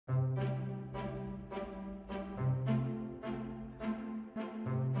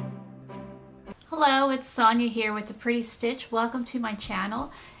Hello, it's Sonia here with The Pretty Stitch. Welcome to my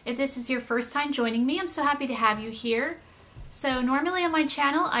channel. If this is your first time joining me, I'm so happy to have you here. So normally on my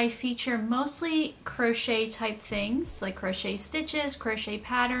channel I feature mostly crochet type things like crochet stitches, crochet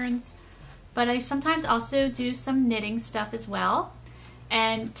patterns, but I sometimes also do some knitting stuff as well.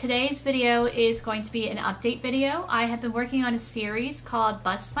 And today's video is going to be an update video. I have been working on a series called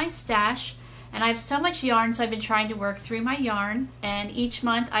Bust My Stash, and I have so much yarn, so I've been trying to work through my yarn, and each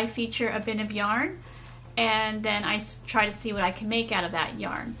month I feature a bin of yarn and then I try to see what I can make out of that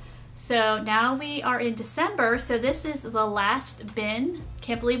yarn. So now we are in December, so this is the last bin.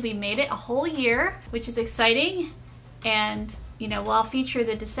 Can't believe we made it a whole year, which is exciting. And you know, well, I'll feature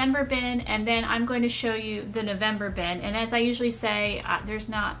the December bin and then I'm going to show you the November bin. And as I usually say, there's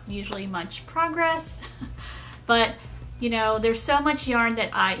not usually much progress, but you know, there's so much yarn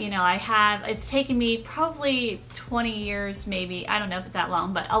that I have. It's taken me probably 20 years, maybe. I don't know if it's that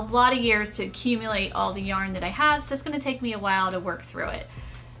long, but a lot of years to accumulate all the yarn that I have. So it's going to take me a while to work through it.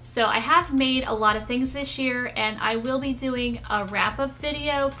 So I have made a lot of things this year, and I will be doing a wrap-up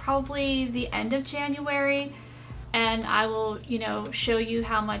video probably the end of January. And I will, show you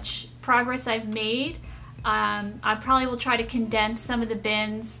how much progress I've made. I probably will try to condense some of the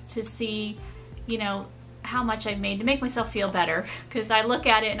bins to see, how much I've made to make myself feel better, because I look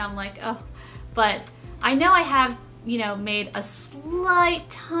at it and I'm like, oh, but I know I have, made a slight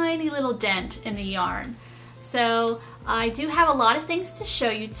tiny little dent in the yarn. So I do have a lot of things to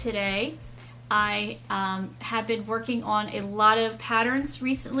show you today. I have been working on a lot of patterns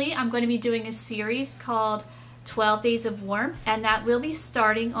recently. I'm going to be doing a series called 12 Days of Warmth, and that will be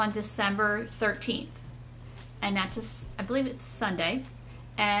starting on December 13th. And that's, I believe it's Sunday.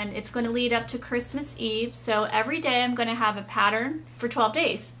 And it's going to lead up to Christmas Eve. So every day I'm going to have a pattern for 12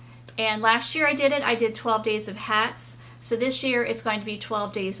 days. And last year I did 12 days of hats. So this year it's going to be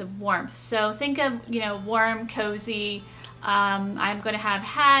 12 days of warmth. So think of, warm, cozy. I'm going to have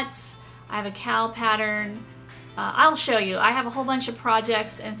hats. I have a cowl pattern. I'll show you. I have a whole bunch of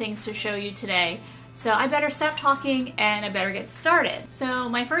projects and things to show you today. So I better stop talking and I better get started. So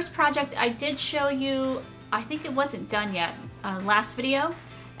my first project I did show you, I think it wasn't done yet, last video,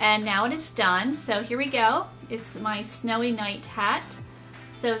 and now it is done. So here we go. It's my Snowy Night hat.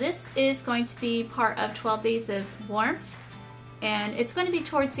 So this is going to be part of 12 Days of Warmth, and it's going to be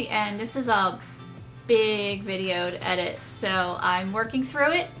towards the end. This is a big video to edit, so I'm working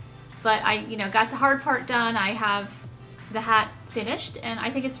through it, but I got the hard part done. I have the hat finished and I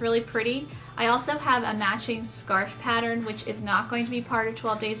think it's really pretty. I also have a matching scarf pattern which is not going to be part of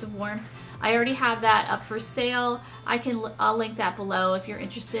 12 Days of Warmth. I already have that up for sale. I'll link that below if you're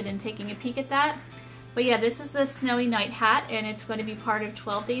interested in taking a peek at that. But yeah, this is the Snowy Night hat and it's going to be part of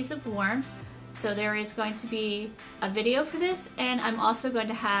 12 Days of Warmth. So there is going to be a video for this, and I'm also going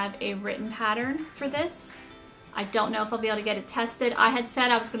to have a written pattern for this. I don't know if I'll be able to get it tested. I had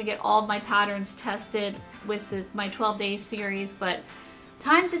said I was going to get all of my patterns tested with my 12 days series, but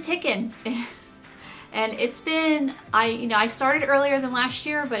time's a ticking. And it's been, I started earlier than last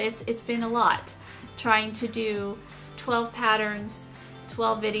year, but it's been a lot. Trying to do 12 patterns,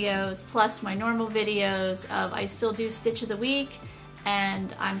 12 videos, plus my normal videos of, I still do Stitch of the Week,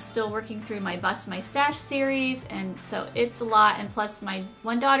 and I'm still working through my Bust My Stash series, and so it's a lot. And plus my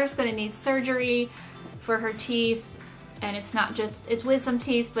one daughter's going to need surgery for her teeth, and it's not just, it's wisdom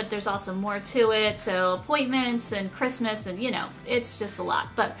teeth, but there's also more to it. So appointments and Christmas, and it's just a lot.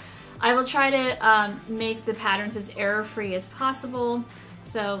 But I will try to make the patterns as error-free as possible.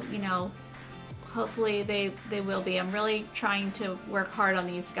 So, hopefully they will be. I'm really trying to work hard on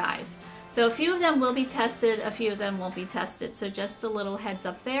these guys. So a few of them will be tested, a few of them won't be tested. So just a little heads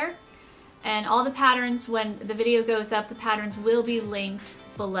up there. And all the patterns, when the video goes up, the patterns will be linked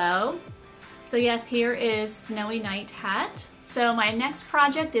below. So yes, here is Snowy Night hat. So my next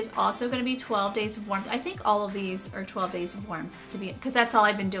project is also going to be 12 Days of Warmth. I think all of these are 12 Days of Warmth, because that's all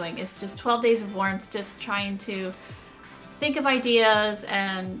I've been doing, is just 12 Days of Warmth, just trying to think of ideas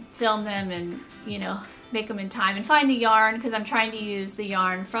and film them and, make them in time and find the yarn, because I'm trying to use the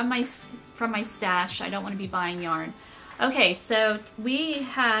yarn from my stash. I don't want to be buying yarn. Okay, so we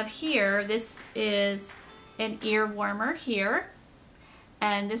have here, this is an ear warmer here.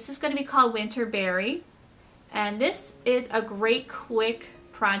 And this is going to be called Winter Berry. And this is a great quick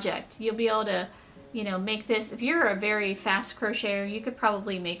project. You'll be able to, make this. If you're a very fast crocheter, you could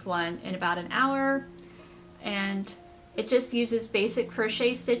probably make one in about an hour. And it just uses basic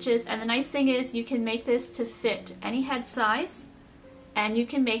crochet stitches. And the nice thing is you can make this to fit any head size. And you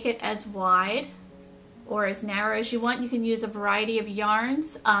can make it as wide or as narrow as you want. You can use a variety of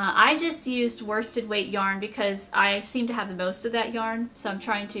yarns. I just used worsted weight yarn because I seem to have the most of that yarn, so I'm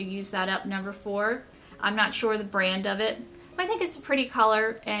trying to use that up, number 4. I'm not sure the brand of it, but I think it's a pretty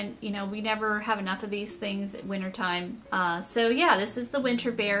color, and you know, we never have enough of these things at wintertime. So yeah, this is the winter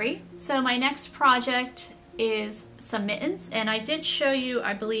berry. So my next project is some mittens, and I did show you,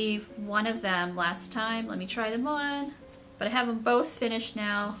 I believe, one of them last time. Let me try them on, but I have them both finished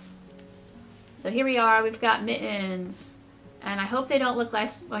now. So here we are, we've got mittens, and I hope they don't look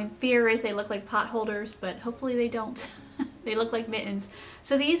like, my fear is they look like pot holders, but hopefully they don't. They look like mittens.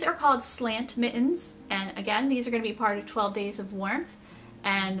 So these are called slant mittens, and again, these are going to be part of 12 Days of Warmth,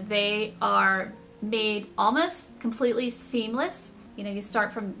 and they are made almost completely seamless. You know, you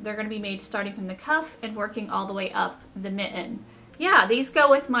start from, they're going to be made starting from the cuff and working all the way up the mitten. Yeah, these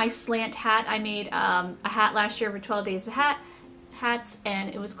go with my slant hat. I made a hat last year for 12 Days of Hats,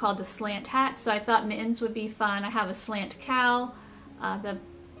 and it was called the slant hat, so I thought mittens would be fun. I have a slant cowl. The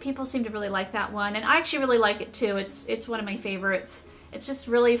people seem to really like that one, and I actually really like it too. It's one of my favorites. It's just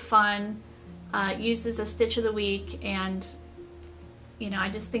really fun. Used as a stitch of the week, and you know, I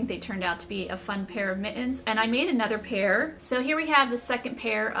just think they turned out to be a fun pair of mittens. And I made another pair. So here we have the second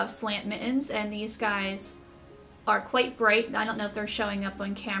pair of slant mittens, and these guys are quite bright. I don't know if they're showing up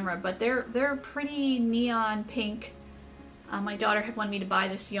on camera, but they're pretty neon pink. My daughter had wanted me to buy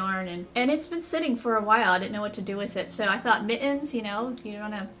this yarn, and it's been sitting for a while. I didn't know what to do with it. So I thought mittens, you know, you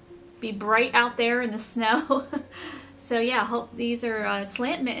don't want to be bright out there in the snow. So yeah, hope these are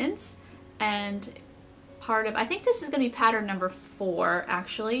slant mittens, and part of, I think this is going to be pattern number 4,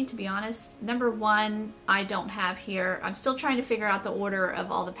 actually, to be honest. Number 1 I don't have here. I'm still trying to figure out the order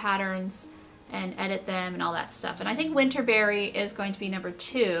of all the patterns and edit them and all that stuff. And I think Winterberry is going to be number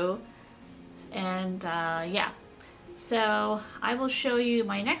 2. And yeah, so I will show you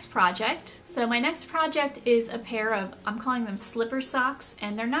my next project. So my next project is a pair of, I'm calling them slipper socks,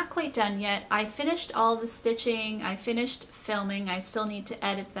 and they're not quite done yet. I finished all the stitching, I finished filming, I still need to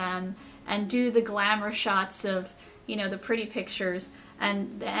edit them and do the glamour shots of, you know, the pretty pictures,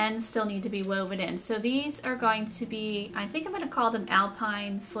 and the ends still need to be woven in. So these are going to be, I think I'm going to call them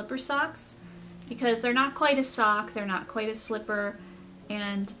alpine slipper socks, because they're not quite a sock, they're not quite a slipper,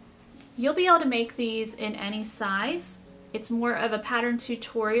 and you'll be able to make these in any size. It's more of a pattern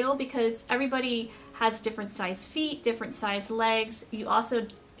tutorial because everybody has different size feet, different size legs. You also,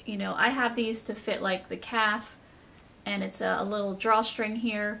 you know, I have these to fit like the calf, and it's a little drawstring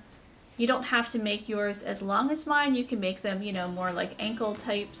here. You don't have to make yours as long as mine. You can make them, you know, more like ankle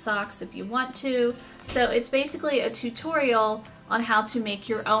type socks if you want to. So it's basically a tutorial on how to make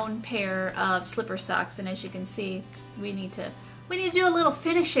your own pair of slipper socks. And as you can see, we need to do a little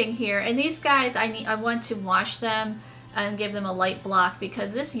finishing here. And these guys, I want to wash them and give them a light block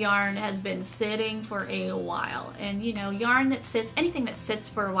because this yarn has been sitting for a while. And you know, yarn that sits, anything that sits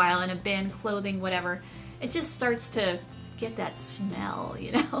for a while in a bin, clothing, whatever, it just starts to get that smell,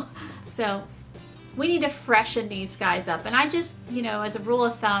 you know. So we need to freshen these guys up. And I just, you know, as a rule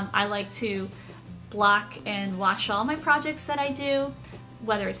of thumb, I like to block and wash all my projects that I do,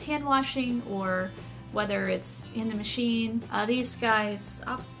 whether it's hand washing or whether it's in the machine. These guys,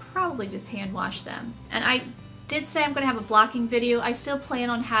 I'll probably just hand wash them. And I did say I'm going to have a blocking video. I still plan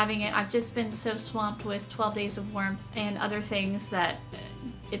on having it. I've just been so swamped with 12 Days of Warmth and other things that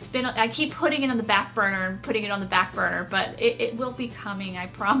it's been, I keep putting it on the back burner and putting it on the back burner, but it will be coming, I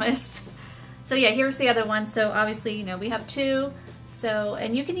promise. So yeah, here's the other one. So obviously, you know, we have 2. So,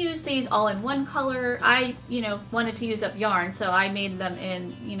 and you can use these all in one color. I, you know, wanted to use up yarn, so I made them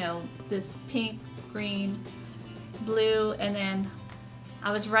in, you know, this pink, green, blue, and then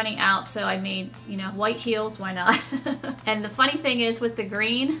I was running out, so I made, you know, white heels, why not? And the funny thing is with the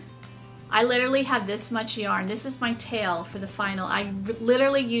green, I literally have this much yarn. This is my tail for the final. I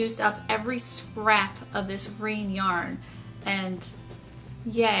literally used up every scrap of this green yarn, and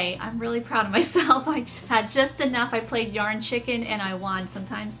yay, I'm really proud of myself. I had just enough. I played yarn chicken and I won.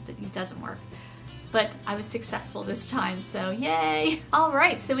 Sometimes it doesn't work, but I was successful this time, so yay! All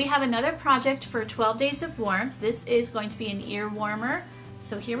right, so we have another project for 12 Days of Warmth. This is going to be an ear warmer.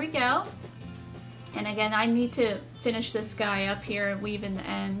 So here we go. And again, I need to finish this guy up here and weave in the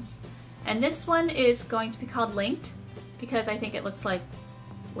ends. And this one is going to be called Linked because I think it looks like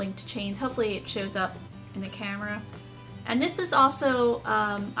linked chains. Hopefully it shows up in the camera. And this is also,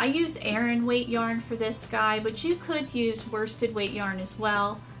 I use Aran weight yarn for this guy, but you could use worsted weight yarn as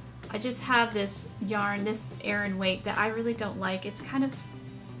well. I just have this yarn, this Aran weight, that I really don't like. It's kind of,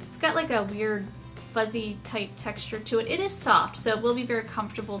 it's got like a weird fuzzy type texture to it. It is soft, so it will be very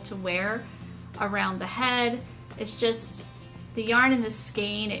comfortable to wear around the head. It's just, the yarn in the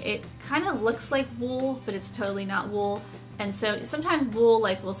skein, it kind of looks like wool, but it's totally not wool. And so sometimes wool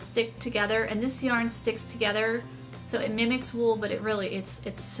like will stick together, and this yarn sticks together, so it mimics wool, but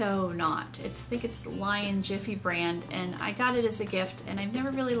it's so not. I think it's Lion Jiffy brand, and I got it as a gift, and I've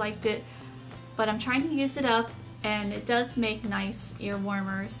never really liked it, but I'm trying to use it up, and it does make nice ear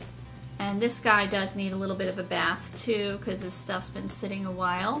warmers. And this guy does need a little bit of a bath too, because this stuff's been sitting a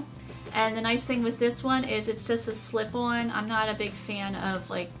while. And the nice thing with this one is it's just a slip-on. I'm not a big fan of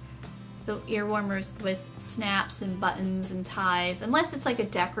like the ear warmers with snaps and buttons and ties, unless it's like a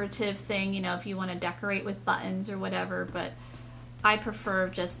decorative thing, you know, if you want to decorate with buttons or whatever, but I prefer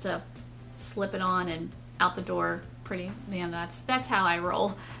just to slip it on and out the door. Pretty, man, that's how I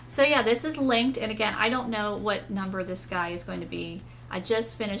roll. So yeah, this is linked, and again, I don't know what number this guy is going to be. I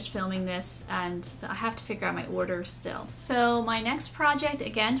just finished filming this, and so I have to figure out my order still. So my next project,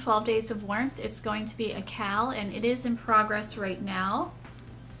 again, 12 Days of Warmth, it's going to be a cowl, and it is in progress right now.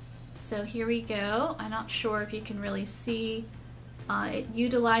 So here we go. I'm not sure if you can really see. It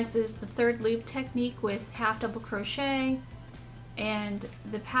utilizes the third loop technique with half double crochet, and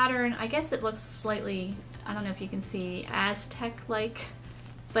the pattern, I guess it looks slightly, I don't know if you can see, Aztec-like,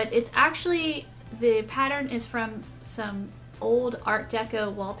 but it's actually, the pattern is from some old Art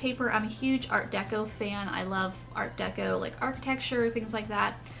Deco wallpaper. I'm a huge Art Deco fan. I love Art Deco, like architecture, things like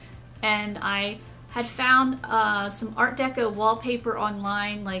that, and I had found some Art Deco wallpaper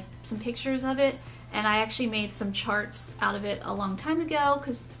online, like some pictures of it, and I actually made some charts out of it a long time ago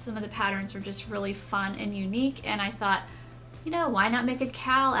because some of the patterns were just really fun and unique, and I thought, you know, why not make a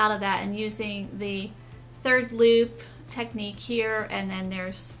cowl out of that, and using the third loop technique here, and then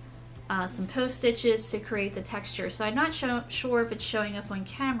there's some post stitches to create the texture. So I'm not sure if it's showing up on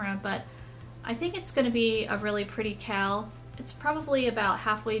camera, but I think it's going to be a really pretty cowl. It's probably about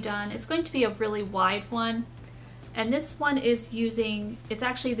halfway done. It's going to be a really wide one, and this one is using, it's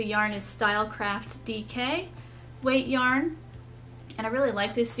actually, the yarn is Stylecraft DK weight yarn, and I really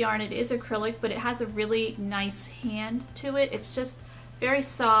like this yarn. It is acrylic, but it has a really nice hand to it. It's just very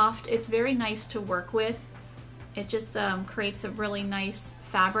soft. It's very nice to work with. It just creates a really nice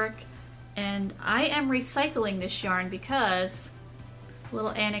fabric, and I am recycling this yarn because,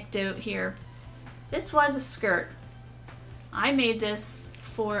 little anecdote here, this was a skirt. I made this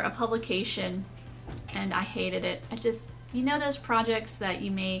for a publication and I hated it. I just, you know those projects that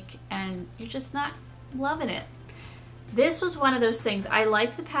you make and you're just not loving it. This was one of those things. I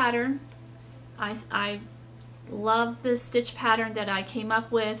like the pattern. I love the stitch pattern that I came up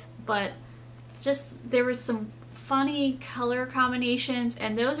with, but just there was some funny color combinations,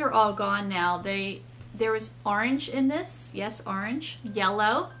 and those are all gone now. There was orange in this, yes, orange,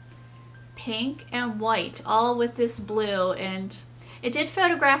 yellow, pink, and white, all with this blue, and it did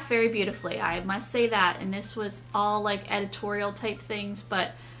photograph very beautifully, I must say that, and this was all like editorial type things,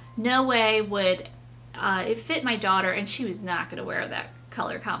 but no way would it fit my daughter, and she was not going to wear that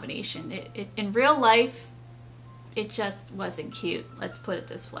color combination. In real life, it just wasn't cute, let's put it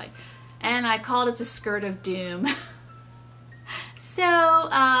this way. And I called it the skirt of doom. So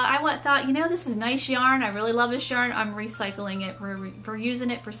I thought, you know, this is nice yarn. I really love this yarn. I'm recycling it. We're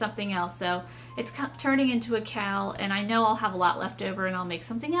using it for something else. So it's turning into a cowl, and I know I'll have a lot left over, and I'll make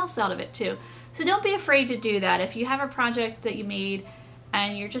something else out of it too. So don't be afraid to do that. If you have a project that you made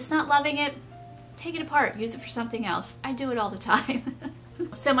and you're just not loving it, take it apart. Use it for something else. I do it all the time.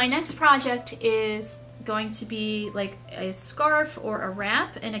 So my next project is going to be like a scarf or a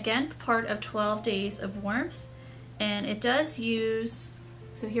wrap, and again, part of 12 Days of Warmth, and it does use,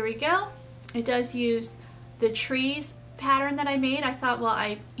 so here we go, it does use the trees pattern that I made. I thought, well,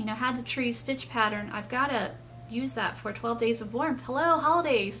 I had the tree stitch pattern, I've got to use that for 12 Days of Warmth. Hello,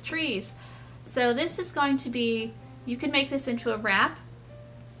 holidays, trees. So this is going to be, you can make this into a wrap.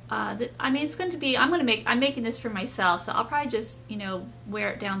 I mean, it's going to be, I'm making this for myself, so I'll probably just,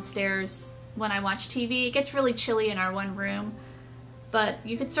 wear it downstairs when I watch TV. It gets really chilly in our one room, but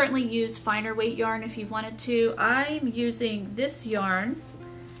you could certainly use finer weight yarn if you wanted to. I'm using this yarn.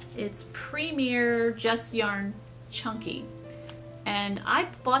 It's Premier Just Yarn Chunky, and I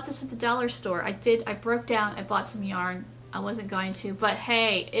bought this at the dollar store. I broke down, I bought some yarn. I wasn't going to, but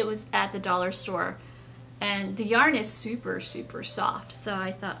hey, it was at the dollar store, and the yarn is super, super soft. So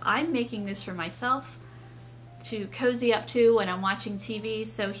I thought, I'm making this for myself to cozy up to when I'm watching TV.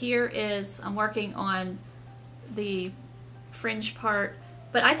 So here is, I'm working on the fringe part,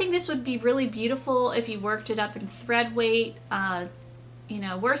 but I think this would be really beautiful if you worked it up in thread weight,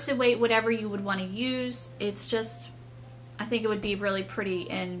 worsted weight, whatever you would want to use. It's just, I think it would be really pretty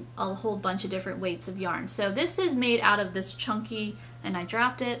in a whole bunch of different weights of yarn. So this is made out of this chunky, and I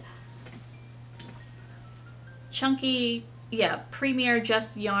dropped it, chunky yeah, Premier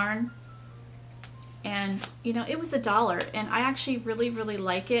Just Yarn. And you know, it was $1 and I actually really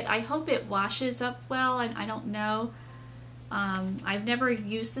like it. I hope it washes up well. I don't know. I've never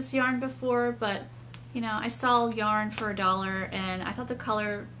used this yarn before, but you know, I saw yarn for $1 and I thought the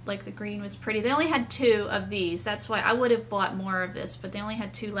color, like the green, was pretty. They only had 2 of these. That's why I would have bought more of this, but they only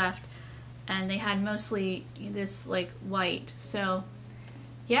had 2 left and they had mostly this like white. So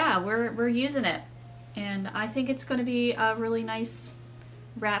yeah, we're using it and I think it's going to be a really nice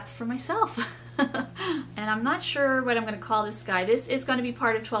wrap for myself. And I'm not sure what I'm going to call this guy. This is going to be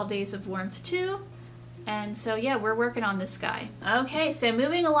part of 12 Days of Warmth too. And so yeah, we're working on this guy. Okay, so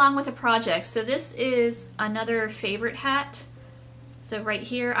moving along with the project. So this is another favorite hat. So right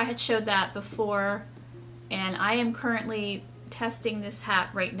here, I had showed that before, and I am currently testing this hat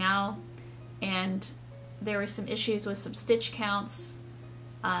right now. And there were some issues with some stitch counts.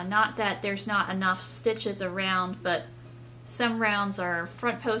 Not that there's not enough stitches around, but some rounds are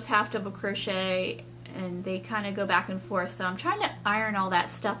front post half double crochet and they kind of go back and forth. So I'm trying to iron all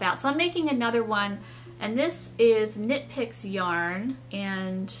that stuff out. So I'm making another one. And this is Knit Picks yarn,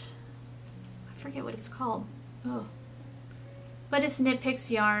 and I forget what it's called. Oh, but it's Knit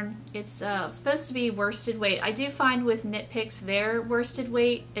Picks yarn. It's supposed to be worsted weight. I do find with Knit Picks their worsted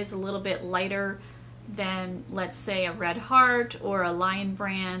weight is a little bit lighter than, let's say, a Red Heart or a Lion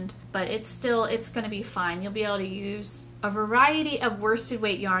Brand, but it's going to be fine. You'll be able to use a variety of worsted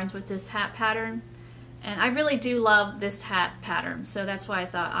weight yarns with this hat pattern. And I really do love this hat pattern, so that's why I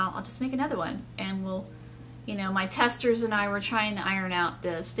thought I'll just make another one. And we'll, you know, my testers and I were trying to iron out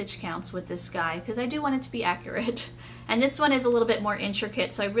the stitch counts with this guy because I do want it to be accurate. And this one is a little bit more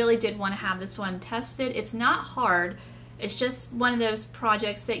intricate, so I really did want to have this one tested. It's not hard. It's just one of those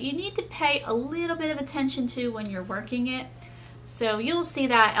projects that you need to pay a little bit of attention to when you're working it. So you'll see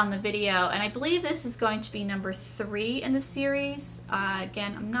that on the video, and I believe this is going to be number 3 in the series.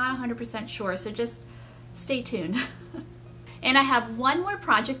 Again, I'm not 100% sure, so just stay tuned. And I have one more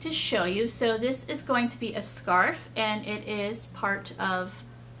project to show you. So this is going to be a scarf, and it is part of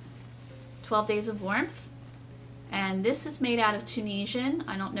 12 Days of Warmth. And this is made out of Tunisian.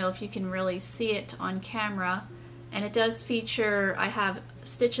 I don't know if you can really see it on camera. And it does feature, I have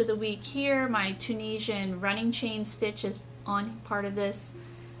Stitch of the Week here. My Tunisian running chain stitch is on part of this.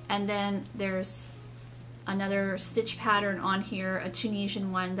 And then there's another stitch pattern on here, a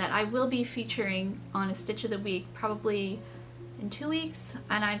Tunisian one that I will be featuring on a Stitch of the Week probably in 2 weeks.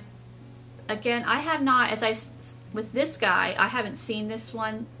 And I have not, with this guy, I haven't seen this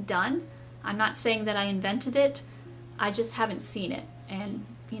one done. I'm not saying that I invented it, I just haven't seen it. And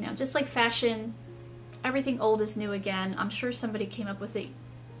you know, just like fashion, everything old is new again. I'm sure somebody came up with it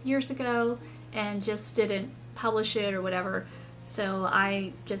years ago and just didn't publish it or whatever. So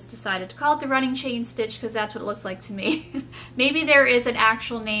I just decided to call it the running chain stitch because that's what it looks like to me. Maybe there is an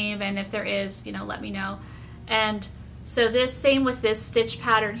actual name, and if there is, you know, let me know. And so this, same with this stitch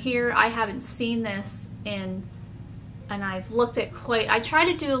pattern here, I haven't seen this in, and I've looked at I try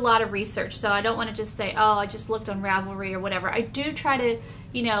to do a lot of research, so I don't want to just say, oh, I just looked on Ravelry or whatever. I do try to,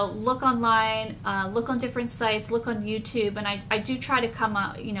 you know, look online, look on different sites, look on YouTube, and I do try to come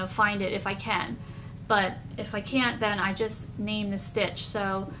up, you know, find it if I can. But if I can't, then I just name the stitch.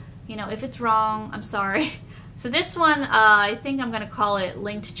 So, you know, if it's wrong, I'm sorry. So this one, I think I'm going to call it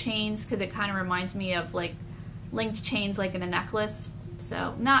linked chains because it kind of reminds me of like linked chains like in a necklace.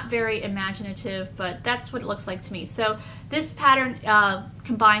 So not very imaginative, but that's what it looks like to me. So this pattern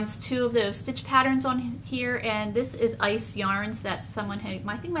combines 2 of those stitch patterns on here, and this is Ice Yarns that someone had,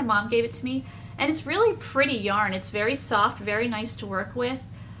 I think my mom gave it to me, and it's really pretty yarn. It's very soft, very nice to work with.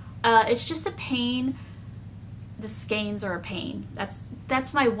 It's just a pain. The skeins are a pain.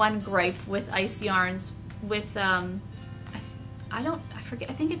 That's my one gripe with Ice Yarns. With I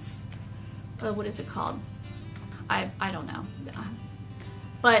forget. I think it's what is it called? I don't know.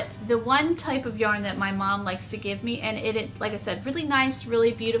 But the one type of yarn that my mom likes to give me, and it like I said, really nice,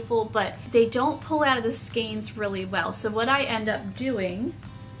 really beautiful, but they don't pull out of the skeins really well. So what I end up doing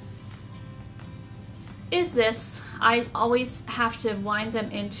is this. I always have to wind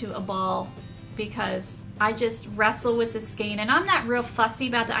them into a ball because I just wrestle with the skein, and I'm not real fussy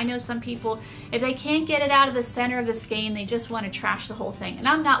about that. I know some people, if they can't get it out of the center of the skein, they just want to trash the whole thing, and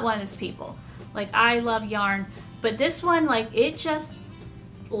I'm not one of those people. Like, I love yarn, but this one, like, it just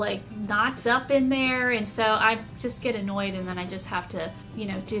like knots up in there, and so I just get annoyed, and then I just have to, you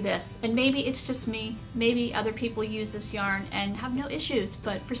know, do this. And maybe it's just me, maybe other people use this yarn and have no issues,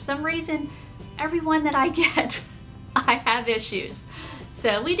 but for some reason everyone that I get I have issues.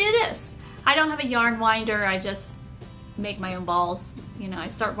 So we do this. I don't have a yarn winder, I just make my own balls. You know, I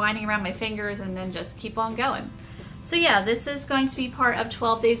start winding around my fingers and then just keep on going. So yeah, this is going to be part of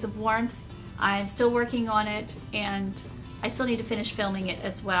 12 Days of Warmth. I'm still working on it, and I still need to finish filming it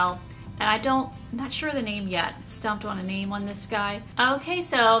as well. And I'm not sure of the name yet. Stumped on a name on this guy. Okay,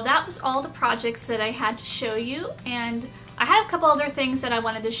 so that was all the projects that I had to show you, and I had a couple other things that I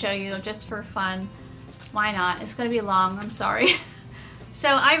wanted to show you just for fun. Why not? It's gonna be long, I'm sorry. So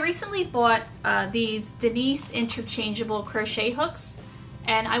I recently bought these Denise interchangeable crochet hooks,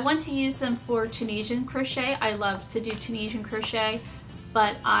 and I want to use them for Tunisian crochet. I love to do Tunisian crochet,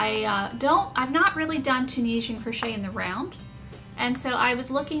 but I've not really done Tunisian crochet in the round. And so I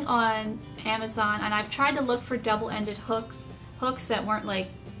was looking on Amazon, and I've tried to look for double-ended hooks that weren't like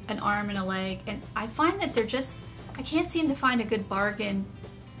an arm and a leg, and I find that I can't seem to find a good bargain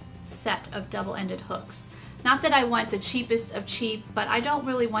set of double-ended hooks. Not that I want the cheapest of cheap, but I don't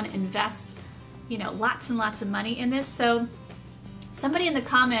really want to invest, you know, lots and lots of money in this. So somebody in the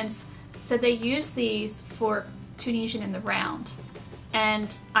comments said they use these for Tunisian in the round,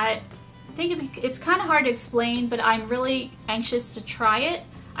 and I think it's kind of hard to explain, but I'm really anxious to try it.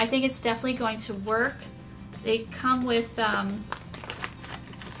 I think it's definitely going to work. They come with,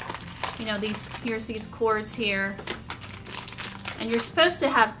 you know, here's these cords here, and you're supposed to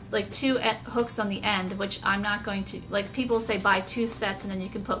have like 2 hooks on the end, which I'm not going to. Like, people say buy 2 sets, and then you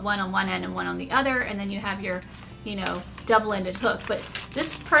can put one on one end and one on the other, and then you have your, you know, double-ended hook. But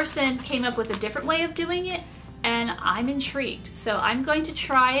this person came up with a different way of doing it, and I'm intrigued. So I'm going to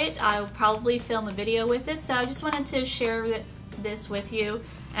try it. I'll probably film a video with it. So I just wanted to share this with you.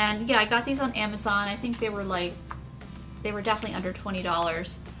 And yeah, I got these on Amazon. I think they were definitely under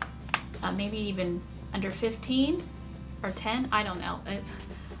 $20. Maybe even under 15 or 10, I don't know.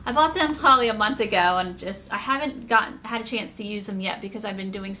 I bought them probably a month ago, and I haven't had a chance to use them yet because I've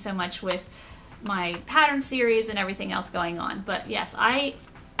been doing so much with my pattern series and everything else going on. But yes,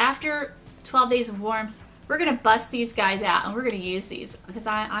 after 12 Days of Warmth, we're gonna bust these guys out, and we're gonna use these because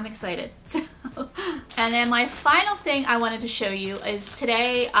I'm excited. And then my final thing I wanted to show you is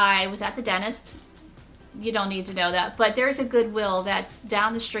today I was at the dentist. You don't need to know that, but there's a Goodwill that's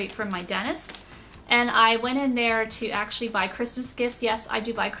down the street from my dentist. And I went in there to actually buy Christmas gifts. Yes, I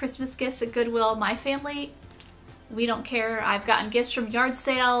do buy Christmas gifts at Goodwill. My family, we don't care. I've gotten gifts from yard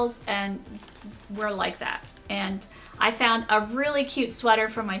sales, and we're like that. And I found a really cute sweater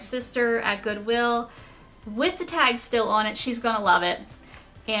for my sister at Goodwill with the tag still on it. She's gonna love it.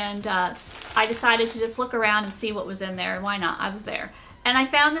 And I decided to just look around and see what was in there. Why not? I was there. And I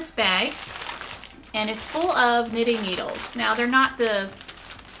found this bag, and it's full of knitting needles. Now, they're not the,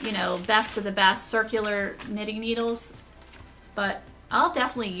 you know, best of the best circular knitting needles, but I'll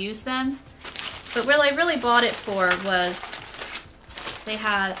definitely use them. But what I really bought it for was they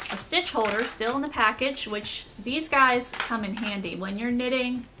had a stitch holder still in the package, which these guys come in handy when you're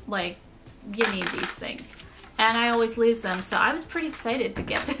knitting. Like, you need these things, and I always lose them, so I was pretty excited to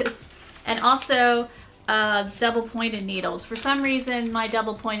get this. And also double pointed needles. For some reason, my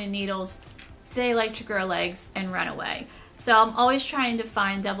double pointed needles, they like to grow legs and run away. So I'm always trying to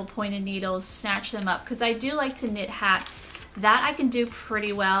find double pointed needles, snatch them up, because I do like to knit hats. That I can do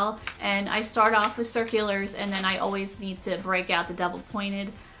pretty well, and I start off with circulars, and then I always need to break out the double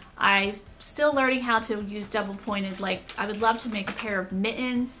pointed. I'm still learning how to use double pointed. Like, I would love to make a pair of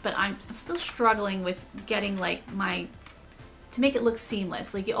mittens, but I'm still struggling with getting like to make it look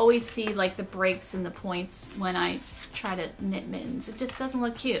seamless. Like, you always see like the breaks and the points when I try to knit mittens. It just doesn't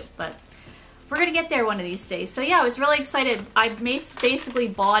look cute, but we're gonna get there one of these days. So yeah, I was really excited. I basically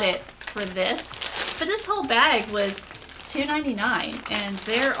bought it for this, but this whole bag was $2.99, and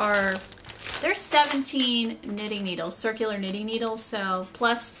there's 17 knitting needles, circular knitting needles, so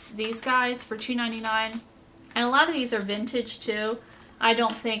plus these guys for $2.99. And a lot of these are vintage too. I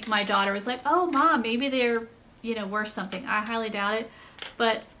don't think my daughter was like, oh mom, maybe they're, you know, worth something. I highly doubt it,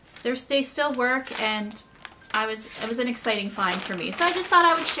 but they still work, and it was an exciting find for me. So I just thought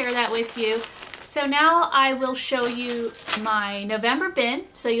I would share that with you. So now I will show you my November bin,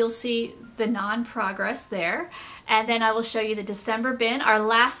 so you'll see the non-progress there. And then I will show you the December bin, our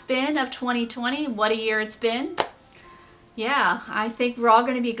last bin of 2020. What a year it's been. Yeah, I think we're all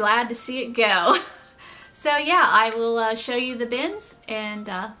going to be glad to see it go. So yeah, I will show you the bins,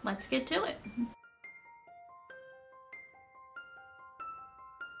 and let's get to it.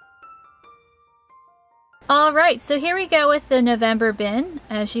 Alright, so here we go with the November bin.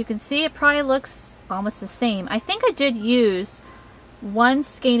 As you can see, it probably looks almost the same. I think I did use one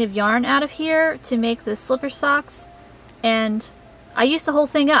skein of yarn out of here to make the slipper socks, and I used the whole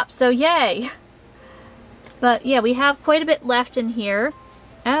thing up, so yay! But yeah, we have quite a bit left in here.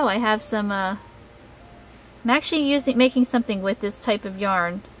 Oh, I have some, I'm actually making something with this type of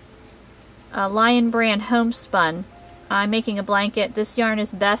yarn. Lion Brand Homespun. I'm making a blanket. This yarn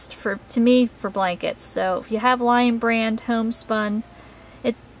is best to me for blankets. So if you have Lion Brand Homespun,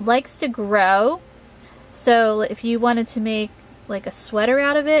 it likes to grow. So if you wanted to make like a sweater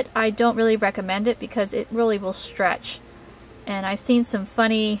out of it, I don't really recommend it because it really will stretch. And I've seen some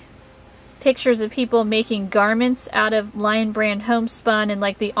funny pictures of people making garments out of Lion Brand Homespun, and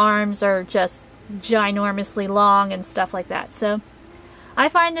like the arms are just ginormously long and stuff like that. So I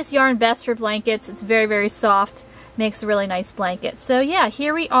find this yarn best for blankets. It's very, very soft. Makes a really nice blanket. So yeah,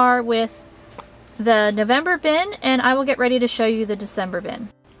 here we are with the November bin, and I will get ready to show you the December bin.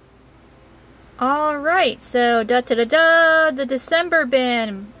 Alright, so the December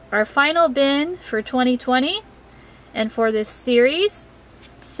bin, our final bin for 2020 and for this series.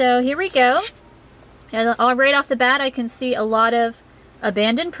 So here we go. And right off the bat I can see a lot of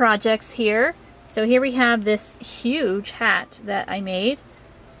abandoned projects here. So here we have this huge hat that I made.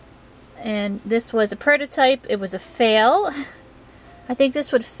 And this was a prototype. It was a fail. I think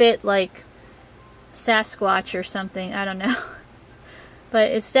this would fit like Sasquatch or something. I don't know.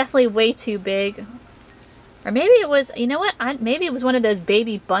 But it's definitely way too big. Or maybe it was, you know what? Maybe it was one of those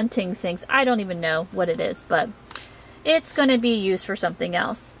baby bunting things. I don't even know what it is, but it's going to be used for something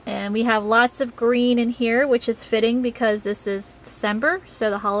else. And we have lots of green in here, which is fitting because this is December, so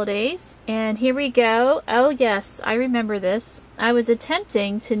the holidays. And here we go. Oh yes, I remember this. I was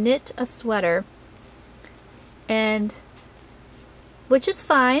attempting to knit a sweater, and which is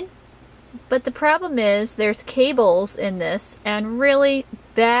fine, but the problem is there's cables in this, and really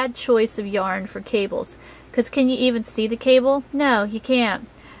bad choice of yarn for cables. Because can you even see the cable? No, you can't.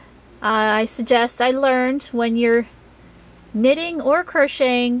 I learned when you're knitting or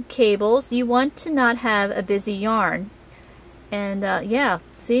crocheting cables, you want to not have a busy yarn. And yeah,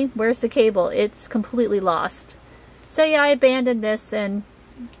 see, where's the cable? It's completely lost. So yeah, I abandoned this and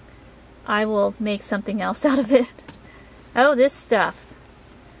I will make something else out of it. Oh, this stuff.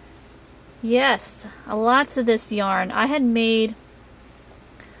 Yes, lots of this yarn. I had made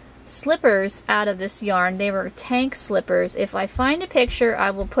slippers out of this yarn. They were tank slippers. If I find a picture,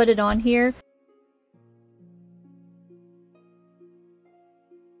 I will put it on here.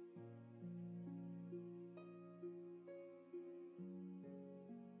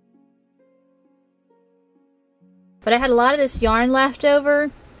 But I had a lot of this yarn left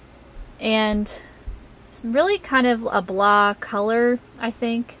over, and it's really kind of a blah color, I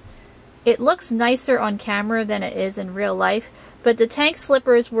think. It looks nicer on camera than it is in real life, but the tank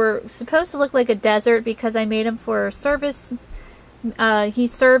slippers were supposed to look like a desert because I made them for service. He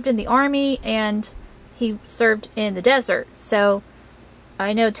served in the army and he served in the desert, so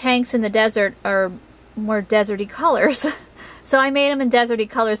I know tanks in the desert are more deserty colors. So I made them in deserty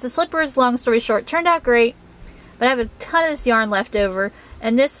colors. The slippers, long story short, turned out great. But I have a ton of this yarn left over,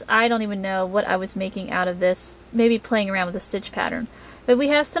 and this, I don't even know what I was making out of this. Maybe playing around with the stitch pattern. But we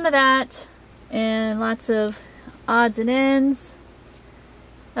have some of that, and lots of odds and ends.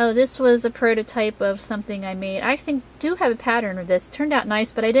 Oh, this was a prototype of something I made. I do have a pattern of this. Turned out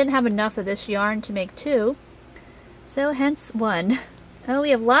nice, but I didn't have enough of this yarn to make two. So hence one. Oh, we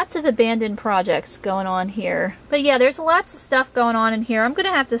have lots of abandoned projects going on here. But yeah, there's lots of stuff going on in here. I'm going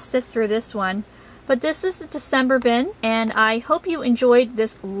to have to sift through this one. But this is the December bin, and I hope you enjoyed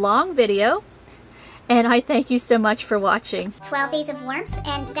this long video, and I thank you so much for watching. 12 days of warmth,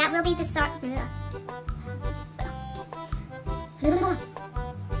 and that will be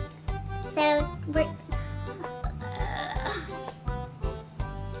So, we're...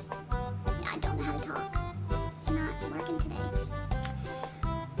 I don't know how to talk. It's not working today.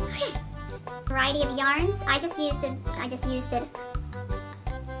 Okay. Variety of yarns. I just used it.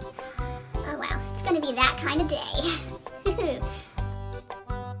 Oh wow, it's gonna be that kind of day.